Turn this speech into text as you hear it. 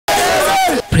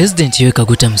President Yoweri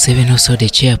Kaguta Museveni, also the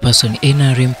chairperson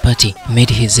NRM party, made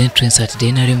his entrance at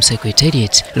the NRM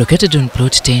Secretariat located on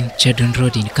Plot 10 Chadron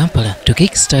Road in Kampala to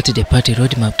kick-start the party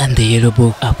roadmap and the Yellow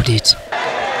Book update.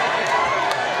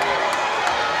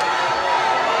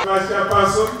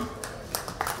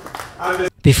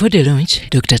 Before the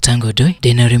launch, Dr. Tango Doi,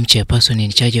 the NRM chairperson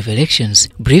in charge of elections,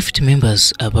 briefed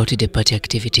members about the party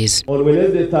activities. On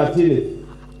Wednesday 13th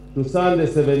to Sunday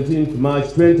 17th March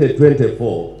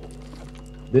 2024,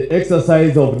 the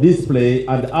exercise of display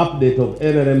and update of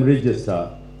NRM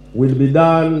register will be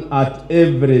done at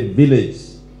every village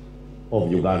of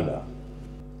Uganda.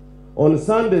 On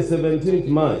Sunday 17th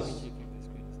March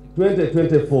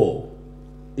 2024,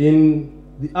 in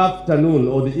the afternoon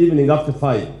or the evening after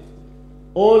 5,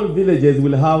 all villages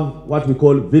will have what we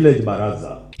call village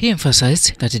baraza. He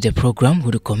emphasized that the program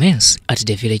would commence at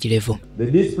the village level.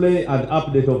 The display and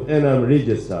update of NRM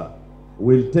register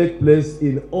will take place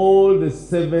in all the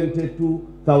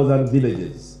 72,000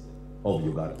 villages of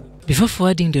Uganda. Before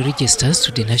forwarding the registers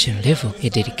to the national level, a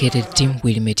dedicated team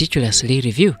will meticulously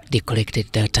review the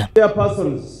collected data.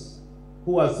 Chairpersons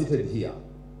who are seated here,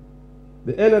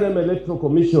 the NRM Electoral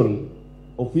Commission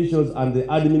officials and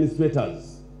the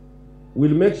administrators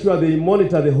will make sure they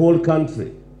monitor the whole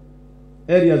country,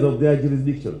 areas of their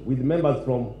jurisdiction, with members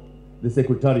from the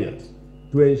Secretariat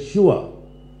to ensure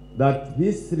that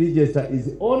this register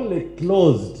is only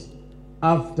closed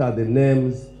after the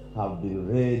names have been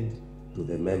read to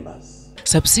the members.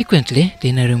 Subsequently,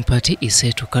 the NRM party is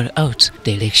set to carry out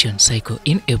the election cycle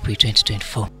in April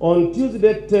 2024. On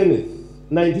Tuesday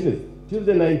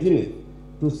 19th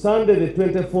to Sunday the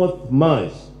 24th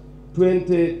March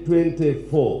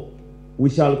 2024, we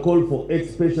shall call for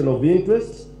expression of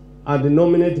interest and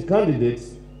nominate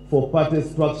candidates for party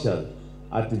structure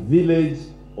at village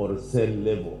or cell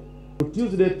level. On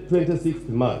Tuesday 26th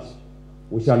March,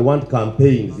 we shall want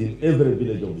campaigns in every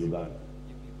village of Uganda.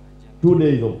 2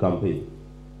 days of campaign.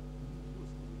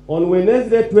 On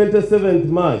Wednesday 27th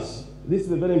March, this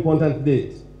is a very important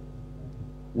date,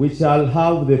 we shall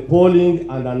have the polling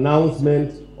and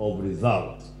announcement of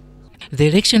results. The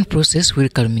election process will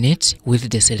culminate with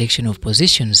the selection of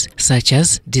positions such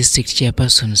as district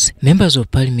chairpersons, members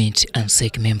of parliament and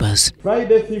SEC members.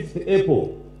 Friday 5th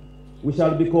April, we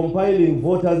shall be compiling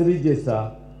voters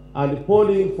register and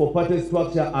polling for party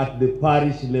structure at the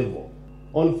parish level.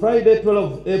 On Friday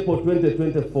 12th April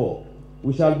 2024,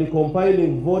 we shall be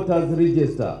compiling voters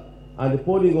register and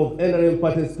polling of NRM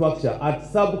party structure at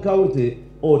sub-county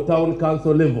or town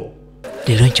council level.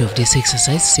 The launch of this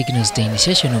exercise signals the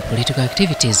initiation of political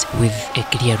activities with a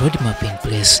clear roadmap in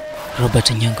place. Robert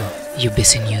Nyango,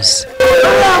 UBC News.